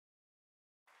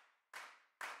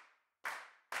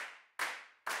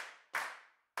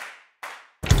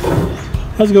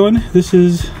How's it going? This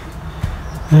is,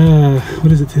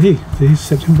 what is it today? Today's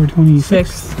September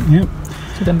 26th. Yep.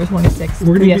 September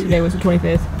 26th. Yesterday was the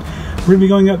 25th. We're going to be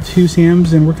going up to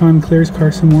Sam's and work on Claire's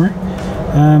car some more.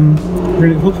 We're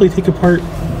going to hopefully take apart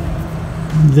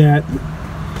that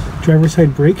driver's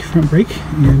side brake, front brake,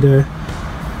 and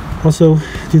also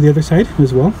do the other side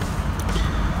as well.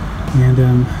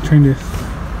 And trying to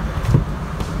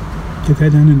get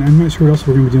that done, and I'm not sure what else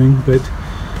we're going to be doing, but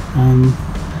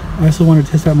I also want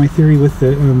to test out my theory with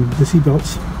the seat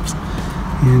belts.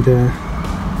 And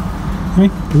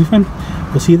anyway, it'll be fun.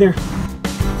 We'll see you there.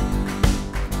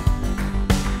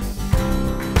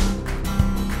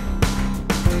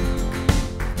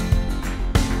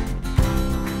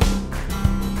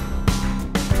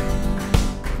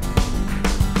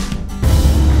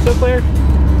 So Claire,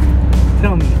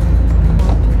 tell me,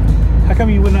 how come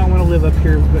you would not want to live up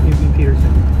here in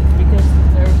Peterson? Because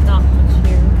there's not much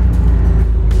here.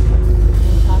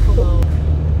 Taco Bell.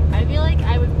 I feel like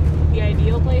the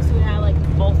ideal place would have like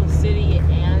both a city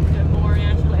and a more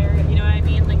natural area. You know what I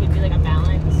mean? Like it'd be like a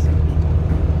balance,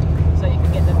 so you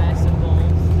can get the best of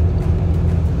both.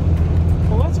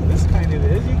 Well, that's what this kind of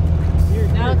is.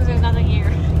 No, because there's nothing here.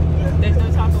 There's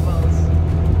no Taco Bells,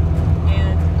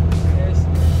 and it's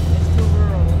too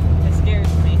rural. It scares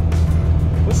me.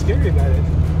 What's scary about it?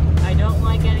 I don't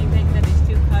like anything that is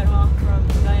too cut off from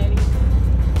society.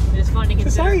 It's funny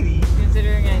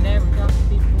considering I never talk to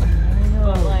people. I know.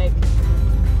 But like,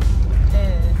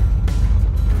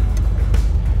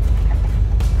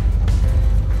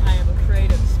 I am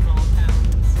afraid of small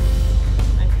towns.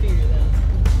 I fear them.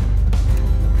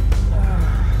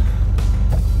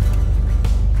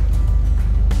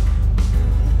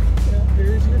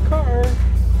 Here's your car.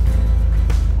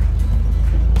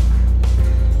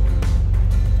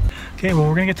 Okay, well,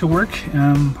 we're gonna get to work.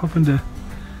 Hoping to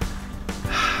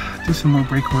do some more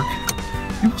brake work.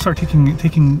 Maybe we'll start taking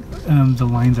the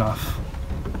lines off.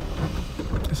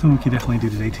 That's something we could definitely do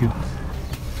today too.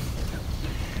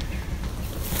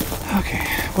 Okay,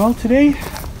 well, today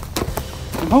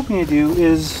what I'm hoping to do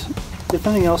is, if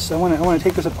nothing else, I want to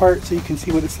take this apart so you can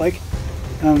see what it's like,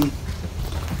 and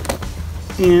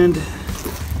then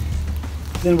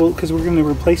because we're going to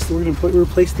replace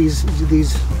these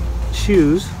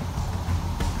shoes.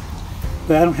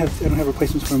 But I don't have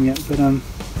replacements for them yet.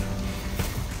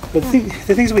 But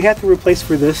the things we have to replace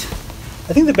for this,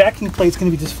 I think the backing plate's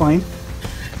going to be just fine.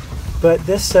 But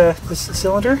this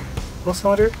cylinder, little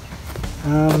cylinder,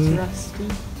 It's rusty.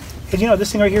 Did you know what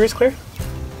this thing right here is, Claire?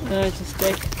 No, it's a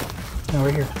stick. No,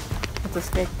 right here. It's a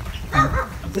stick.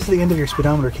 This is the end of your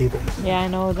speedometer cable. Yeah, I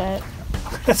know that.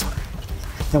 That's why.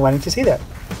 Then why didn't you say that?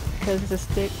 Because it's a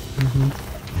stick.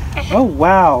 Oh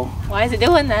wow. Why is it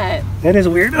doing that? That is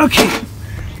weird. Okay.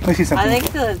 Let me see something. I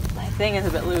think the thing is a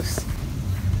bit loose.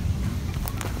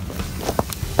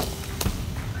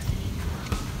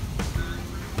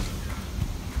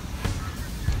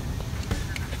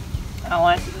 I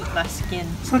want it to eat my skin.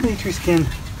 It's not going to eat your skin.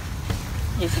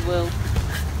 Yes, it will.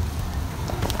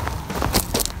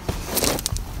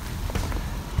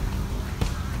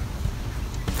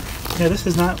 Yeah, this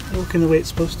is not working the way it's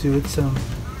supposed to. It's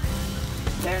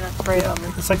They're not afraid of me.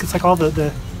 It's like all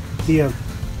the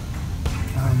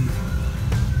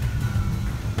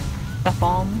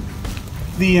foam.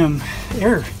 The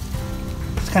air.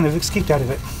 It's kind of escaped out of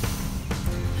it.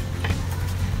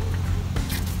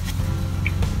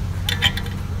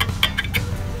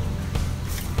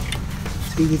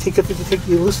 So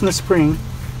you loosen the spring.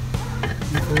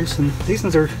 These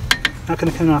ones are not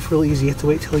going to come off real easy. You have to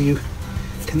wait till you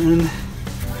can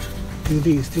undo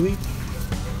these. Do we?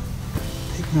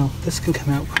 No, this can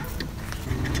come out.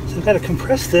 So I've got to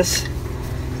compress this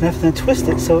and I have to then twist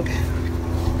it so it.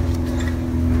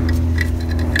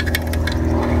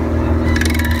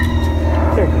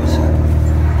 There it goes.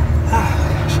 Ah,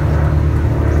 gosh.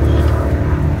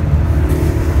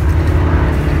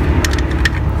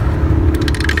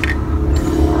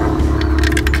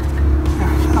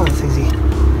 Oh, that's easy.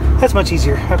 That's much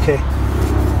easier. Okay.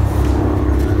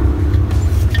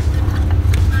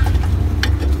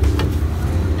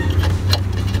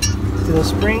 Those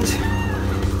springs,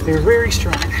 they're very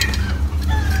strong.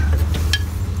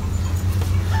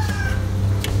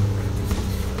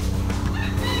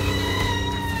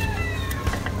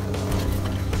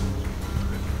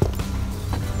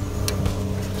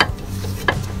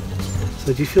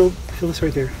 So do you feel this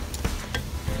right there?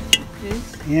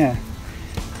 This? Yeah.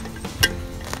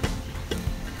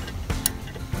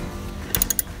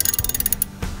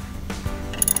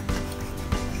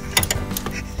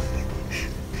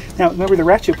 Now remember, the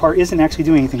ratchet part isn't actually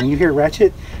doing anything. When you hear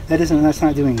ratchet, that's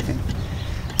not doing anything.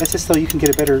 That's just so you can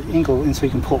get a better angle and so you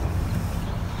can pull.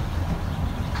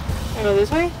 I go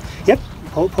this way? Yep,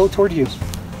 pull it toward you.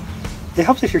 It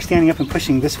helps if you're standing up and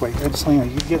pushing this way. I'm just telling you,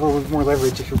 you get a little bit more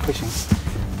leverage if you're pushing.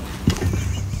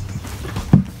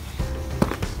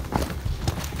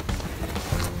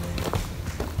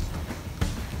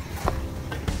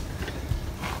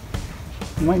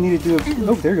 You might need to do a...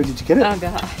 Oh, there you go. Did you get it? Oh,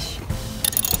 gosh.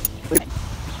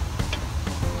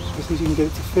 Just so you can get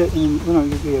it to fit. And, oh, no,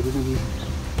 yeah, they're going to be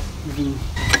moving.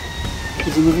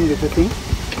 Is it moving the thing?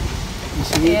 You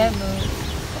see it? Yeah, move.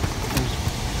 Okay.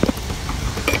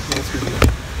 Yeah, that's good.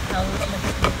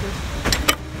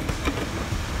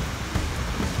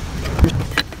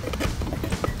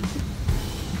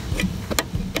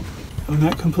 When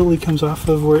that completely comes off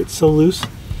of where it's so loose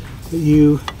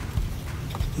that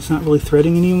it's not really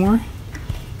threading anymore,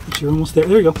 but you're almost there.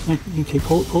 There you go. Okay,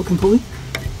 pull it completely.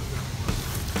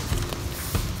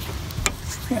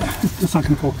 Yeah, that's not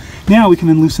going to pull. Now we can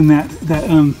unloosen that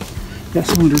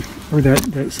cylinder, or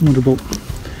that cylinder bolt.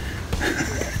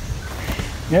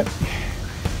 Yep.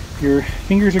 Your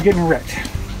fingers are getting wrecked.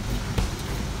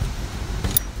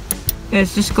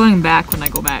 It's just going back when I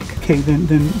go back. Okay, then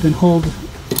hold.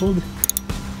 There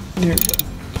you go.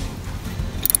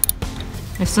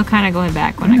 It's still kind of going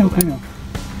back when I go back. I know.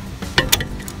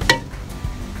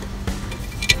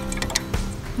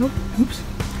 Oops.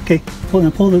 Okay, pull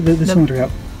the cylinder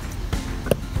out.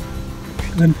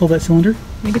 Then pull that cylinder.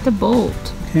 Let me get the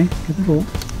bolt. Okay, get the bolt.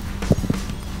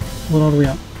 Pull it all the way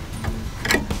out.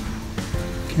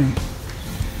 Okay.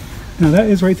 Now that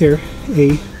is right there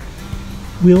a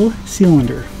wheel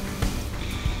cylinder.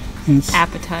 And it's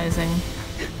Appetizing.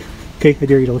 okay. I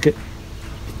dare you to look it.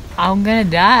 I'm gonna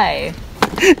die.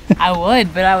 I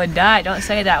would, but I would die. Don't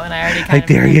say that when I already kind I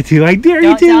dare you to. I dare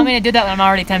you to. Don't tell me to do that when I'm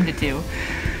already tempted to.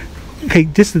 Okay,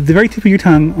 just the very tip of your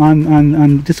tongue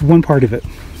on just one part of it.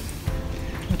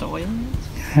 With oil in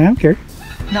it? I don't care.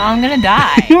 No, I'm gonna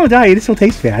die. You won't die. It still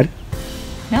tastes bad.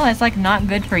 No, it's like not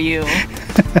good for you.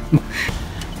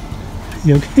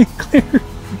 You okay, Claire?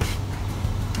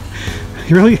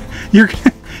 You're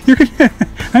gonna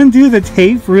undo the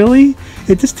tape? Really?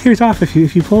 It just tears off if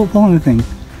you pull on the thing.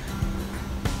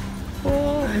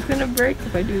 Oh, it's gonna break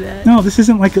if I do that. No, this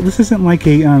isn't like a what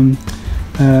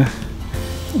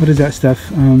is that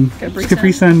stuff?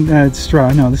 Capri Sun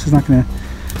straw. No, this is not gonna.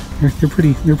 They're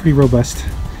pretty robust.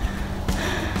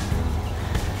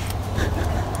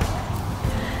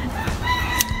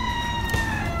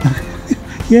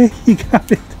 Yeah, you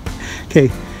got it.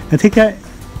 Okay, now take that.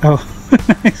 Oh,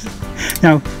 nice.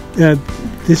 Now,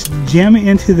 just jam it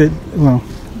into the. Well,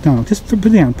 no, just put it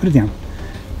down. Put it down.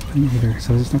 There.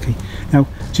 So it's okay. Now,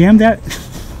 jam that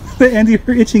the end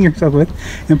you're itching yourself with,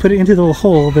 and put it into the little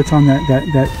hole that's on that.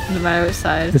 Doesn't matter which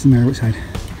side. Doesn't matter which side.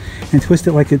 And twist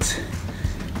it like it's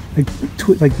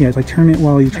like turn it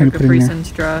while you're trying to put it in there.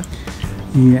 Straw.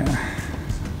 Yeah.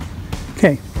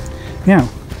 Okay. Now,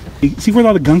 you see where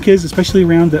all the gunk is, especially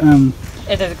around the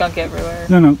There's gunk everywhere.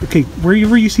 No. Okay,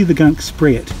 wherever you see the gunk,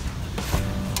 spray it.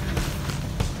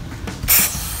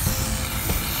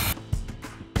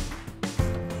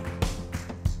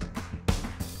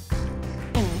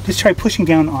 Just try pushing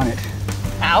down on it.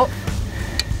 Out?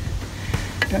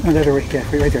 No, the other way. Yeah,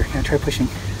 right there. Now try pushing.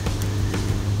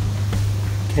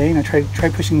 Okay, now try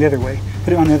pushing the other way.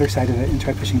 Put it on the other side of it and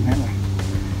try pushing that way.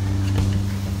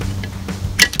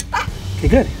 Okay,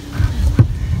 good.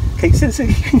 Okay, sit.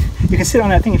 You can sit on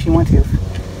that thing if you want to.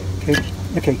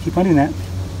 Okay, keep on doing that.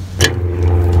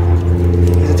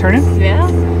 Is it turning? Yeah.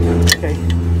 Okay,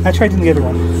 now try doing the other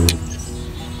one.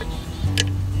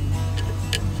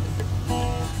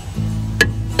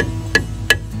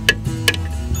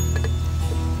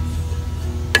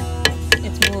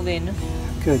 It's moving.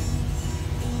 Good.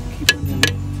 Keep on doing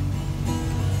it.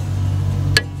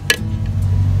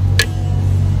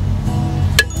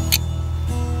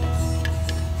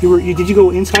 Did you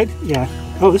go inside? Yeah.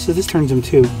 Oh, this turns them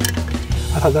too.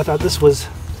 I thought this was.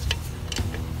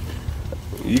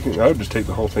 I would just take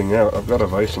the whole thing out. I've got a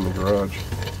vise in the garage.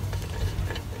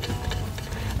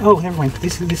 Oh, never mind.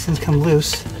 These things come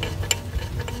loose.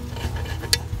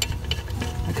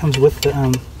 That comes with the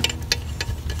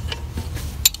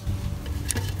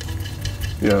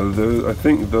Yeah, I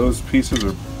think those pieces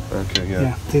are okay. Yeah.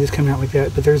 Yeah, they just come out like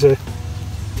that. But there's a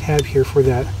tab here for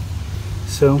that.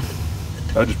 So.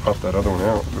 I just popped that other one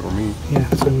out if it were me. Yeah,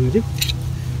 that's what I'm gonna do.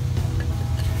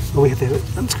 Oh, we have to have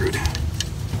it unscrewed.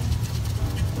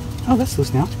 Oh, that's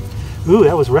loose now. Ooh,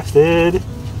 that was rusted.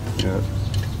 Yeah.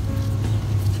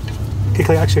 Okay,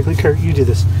 Clay, actually, Claire, you do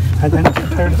this. I'm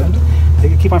tired of them. I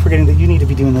keep on forgetting that you need to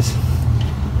be doing this.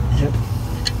 Yep.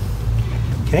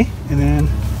 Okay, and then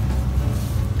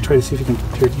try to see if you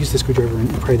can use the screwdriver and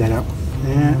pry that out.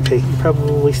 Okay, you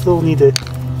probably still need to.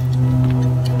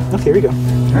 Okay, here we go.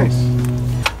 Nice.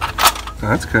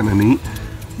 That's kind of neat.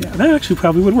 Yeah, that actually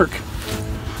probably would work.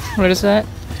 What is that?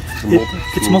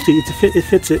 It's multi. It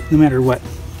fits it no matter what.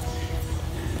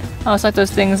 Oh, it's like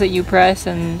those things that you press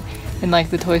and in like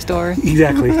the toy store.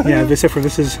 Exactly. Yeah, except for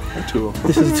this is A tool.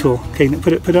 This is a tool. Okay,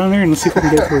 put it on there and let's see if we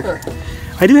can get it to work.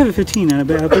 I do have a 15, and I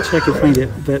bet you I can find it.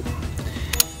 But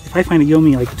if I find it, you owe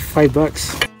me like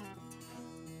 $5.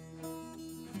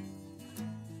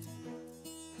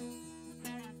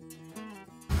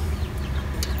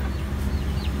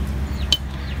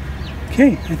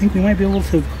 Okay, I think we might be able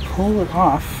to pull it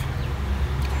off.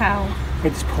 How? By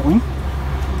just pulling.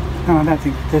 No, that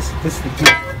thing. This thing.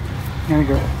 There we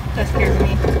go. That scares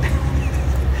me.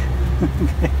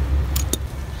 Okay.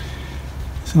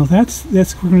 So that's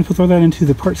we're going to throw that into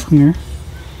the parts cleaner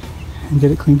and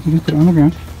get it clean. You can put it on the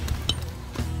ground.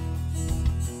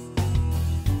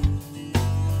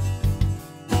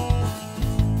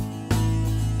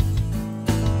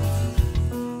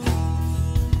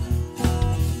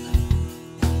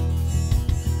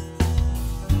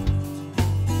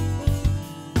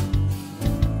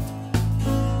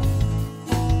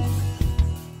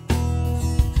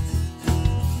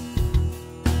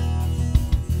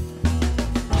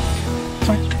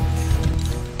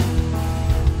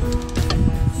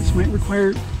 This might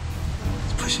require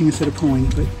pushing instead of pulling,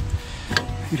 but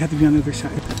you'd have to be on the other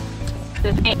side.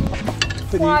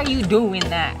 Why are you doing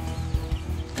that?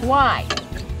 Why?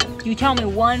 You tell me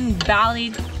one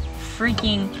valid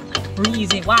freaking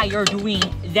reason why you're doing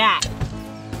that.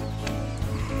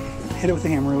 Hit it with the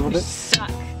hammer a little You bit. suck.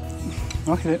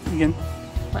 I'll hit it again.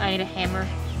 I need a hammer.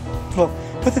 Well,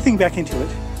 put the thing back into it.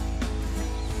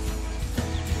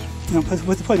 No, put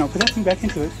that thing back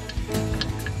into it.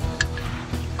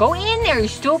 Go in there, you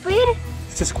stupid!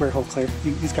 It's a square hole, Claire.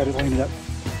 You just got to line it up.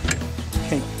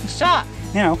 Okay, You suck.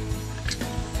 now,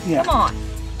 yeah. Come on.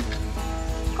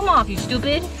 Come on, you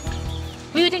stupid.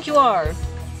 Who do you think you are?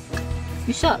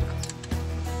 You suck.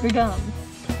 You're dumb.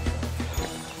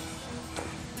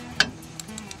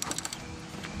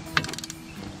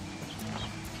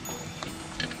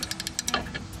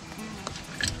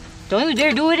 Don't you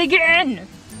dare do it again!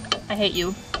 I hate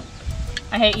you.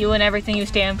 I hate you and everything you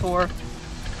stand for.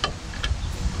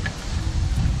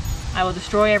 I will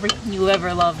destroy everything you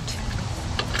ever loved.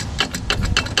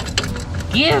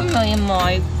 Give me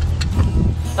my...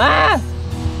 Ah!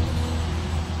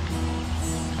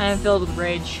 I am filled with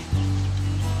rage.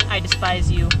 I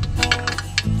despise you.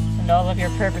 And all of your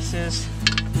purposes.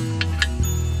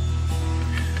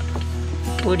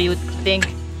 Who do you think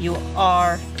you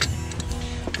are?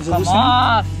 Is it Come loosening?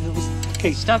 off! Is it loosening?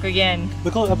 Okay, Stuck again.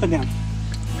 wiggle it up and down.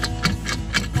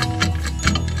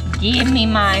 Give me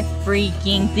my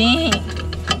freaking thing.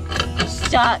 You're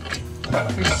stuck.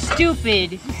 You're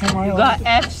stupid. Hammer on You it a got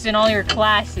little bit. F's in all your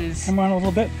classes. Hammer on it a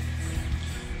little bit.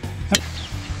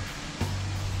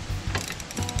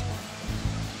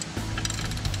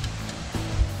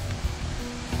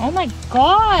 Oh my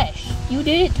gosh! You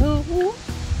did it too?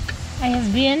 I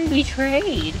have been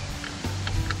betrayed.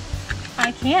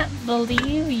 I can't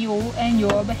believe you and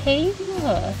your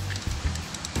behavior.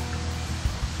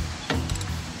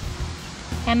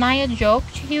 Am I a joke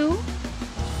to you?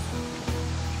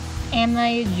 Am I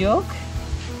a joke?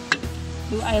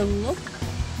 Do I look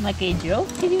like a joke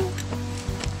to you?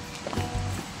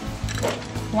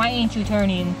 Why ain't you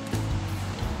turning?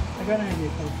 I got an idea,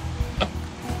 Claire.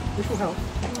 This will help.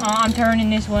 I'm turning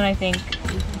this one, I think.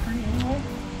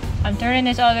 I'm turning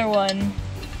this other one.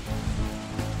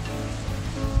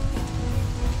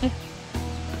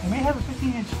 You may have a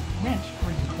 15-inch wrench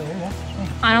for you, Claire. That's the thing.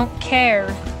 I don't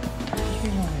care.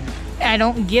 Here's one there. I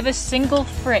don't give a single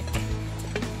frick.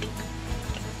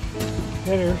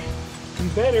 Better. You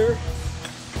better.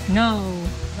 No.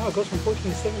 No, it goes from 14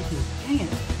 to 17. Dang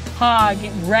it. Ha,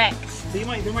 get wrecked. So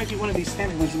there might be one of these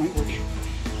standard ones you might work.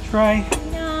 Try.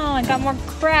 No, I got more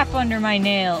crap under my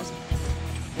nails.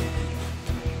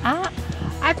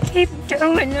 I keep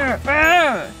doing it.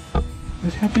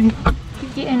 What's happening?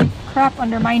 Keep getting crap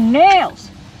under my nails.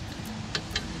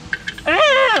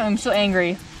 I'm so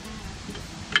angry.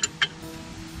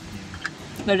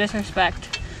 No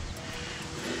disrespect.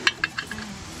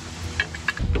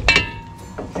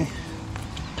 Okay.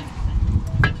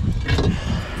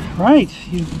 Right,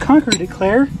 you conquered it,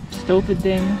 Claire. Stupid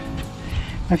thing.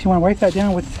 Now, if you want to wipe that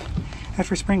down with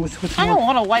after spraying with I more. don't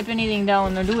want to wipe anything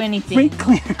down or do anything. Wait,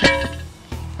 Claire.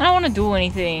 I don't want to do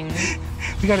anything.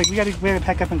 we gotta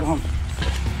pack up and go home.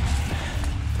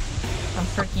 I'm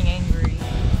freaking angry.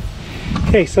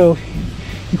 Okay, so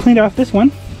you cleaned off this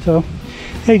one. So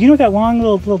Hey, do you know what that long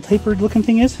little tapered looking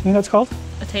thing is? You know what that's called?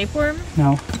 A tapeworm?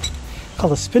 No. It's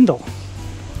called a spindle.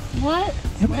 What?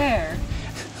 Yep. Where?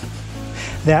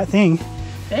 That thing.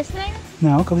 This thing?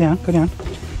 No, go down, go down.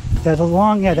 That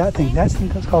long, yeah, that thing. That's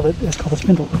called a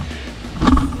spindle.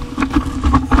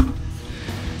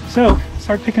 So,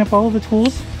 start picking up all of the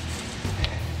tools.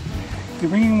 You're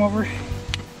bringing them over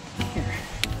here.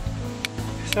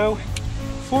 So,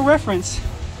 for reference,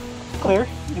 Claire,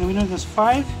 and we know this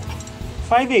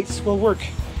 5/8 will work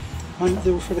on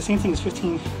for the same thing as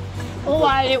 15. Well,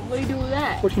 why didn't we do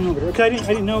that? 14 millimeter. Because I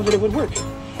didn't know that it would work.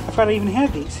 I thought I even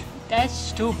had these. That's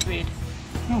stupid.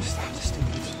 No, stop the stupid.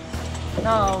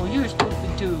 No, you're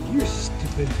stupid too. You're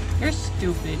stupid. You're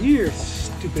stupid. You're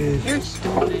stupid. You're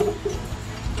stupid.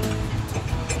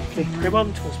 Okay, grab all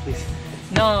the tools, please.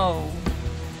 No.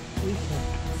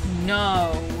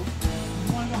 No.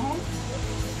 You want to go home?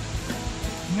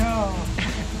 No.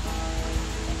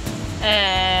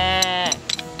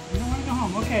 You don't want to go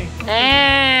home. Okay.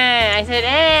 I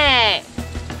said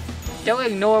Don't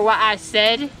ignore what I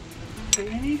said. Okay,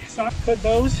 Andy, stop. Put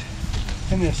those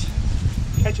in this.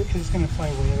 Catch it because it's going to fly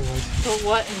away otherwise. Put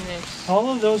what in this? All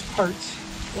of those parts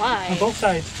Why? on both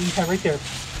sides you have right there.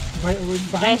 Right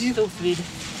behind That's you. stupid.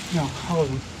 No, all of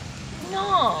them.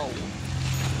 No.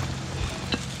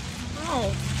 I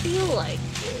don't feel like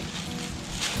it.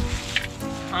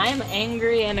 I'm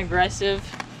angry and aggressive.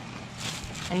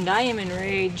 And I am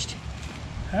enraged.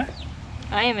 Huh?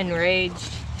 I am enraged.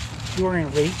 You are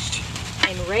enraged.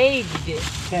 Enraged.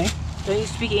 Okay. Don't you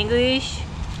speak English?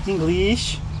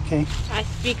 English. Okay. I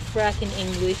speak fracking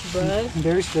English, bruh. And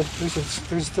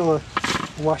there's still a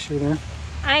washer there.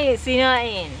 I ain't see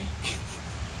nothing.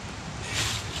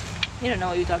 You don't know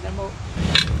what you're talking about.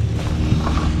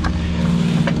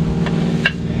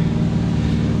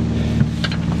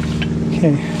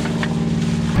 Okay.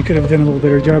 I could have done a little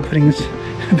better job putting this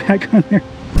back on there.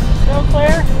 So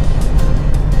Claire,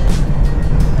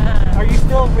 are you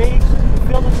still raged?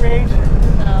 Filled with rage?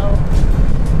 No,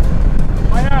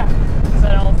 Why not? because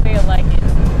I don't feel like it.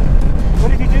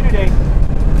 What did you do today?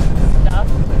 Stuff.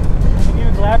 Can you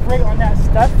elaborate on that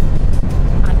stuff?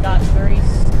 I got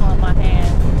grease on my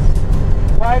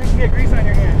hands. Why did you get grease on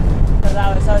your hands? Because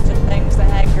I was touching things that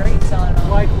had grease on them.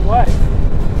 Like what?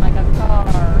 Like a car.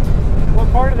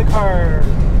 What part of the car?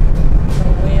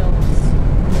 The wheels.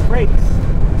 The brakes.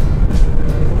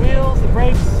 The wheels, the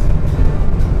brakes,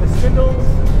 the spindles.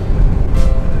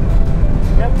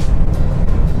 Yep.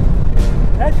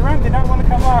 That drum did not want to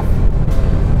come off.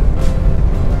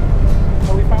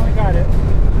 But we finally got it.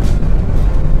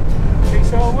 Okay,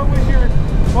 so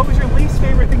what was your least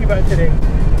favorite thing about today?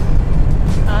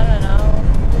 I don't know.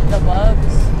 The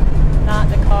bugs. Not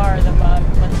the car, the bug.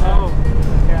 But the,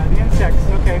 Yeah, the insects,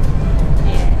 okay.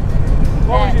 Yeah.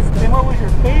 What was your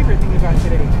favorite thing about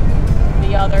today?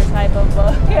 The other type of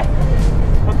bug.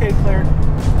 Okay, Claire.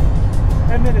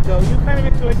 Admit it though, you kind of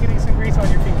enjoyed getting some grease on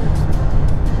your fingers.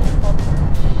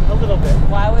 A little bit.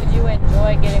 Why would you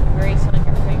enjoy getting grease on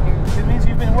your fingers? It means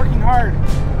you've been working hard.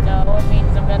 No, it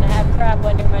means I'm gonna have crap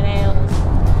under my nails.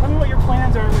 Tell me what your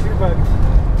plans are with your bug.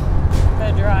 I'm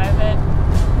gonna drive it.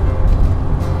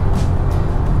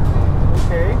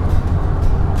 Okay.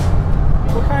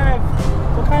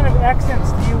 What kind of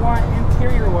accents do you want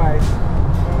interior-wise?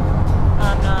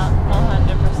 I'm not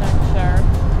 100% sure.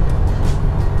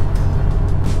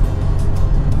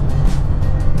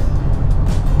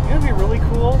 It would be really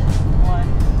cool. What?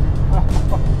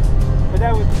 But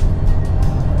that would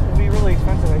be really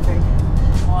expensive, I think.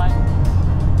 What?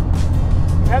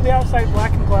 Have the outside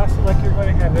black and glossy like you're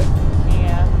going to have it.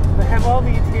 Yeah. But have all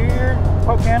the interior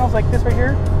panels like this right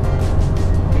here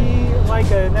be like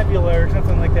a nebula or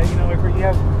something like that, you know, like where you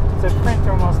have, it's a print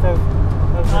almost of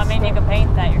Well, I mean, you can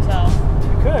paint that yourself.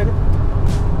 You could.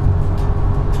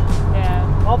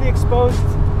 Yeah. All the exposed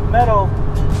metal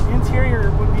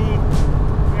interior would be,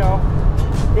 you know,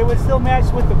 it would still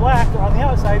match with the black on the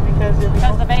outside because it would be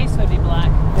Because the base would be black.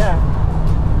 yeah.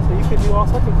 So you could do all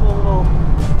sorts of cool little.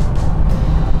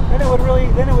 Then it would really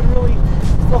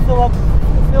still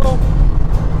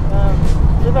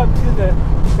live up to the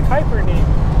Kuiper name.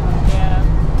 Yeah.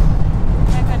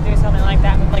 I could do something like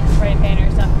that with like spray paint or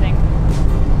something.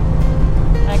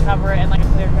 And cover it in like a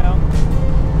clear coat.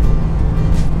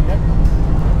 Yep.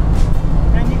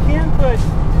 And you can put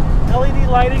LED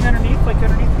lighting underneath, like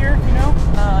underneath here, you know.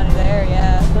 Oh, under there,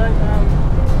 yeah. But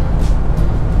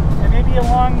and maybe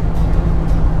along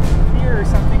here or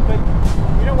something, but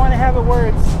you don't want to have it where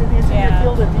it's in the interior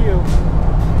field of view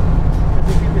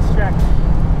because it'd be distracting.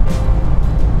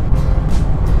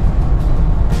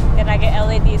 Can I get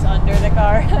LEDs under the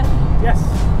car? Yes.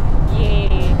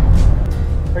 Yeah.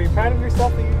 Are you proud of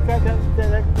yourself that you got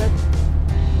that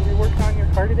you're working on your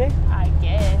car today? I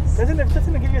guess. Doesn't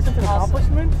it give you a sense of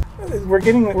accomplishment? We're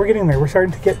getting there. We're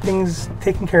starting to get things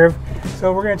taken care of.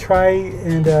 So we're gonna try,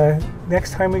 and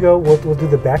next time we go, we'll do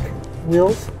the back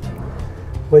wheels,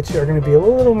 which are gonna be a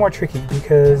little more tricky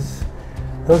because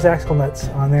those axle nuts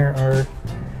on there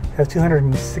have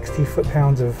 260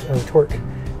 foot-pounds of torque.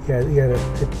 Yeah, you gotta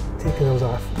take those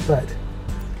off. But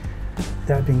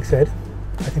that being said,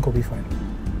 I think we'll be fine.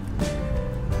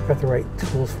 I've got the right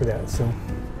tools for that. So,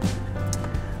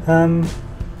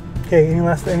 okay. Any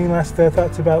last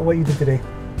thoughts about what you did today?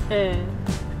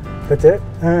 That's it.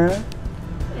 All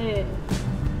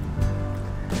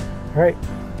right.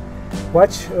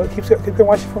 Watch. Keep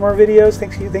watching for more videos.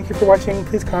 Thank you for watching.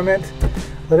 Please comment.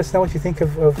 Let us know what you think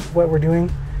of what we're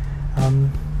doing.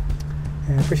 And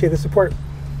I appreciate the support.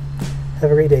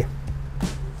 Have a great day.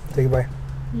 Say goodbye.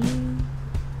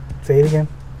 Say it again.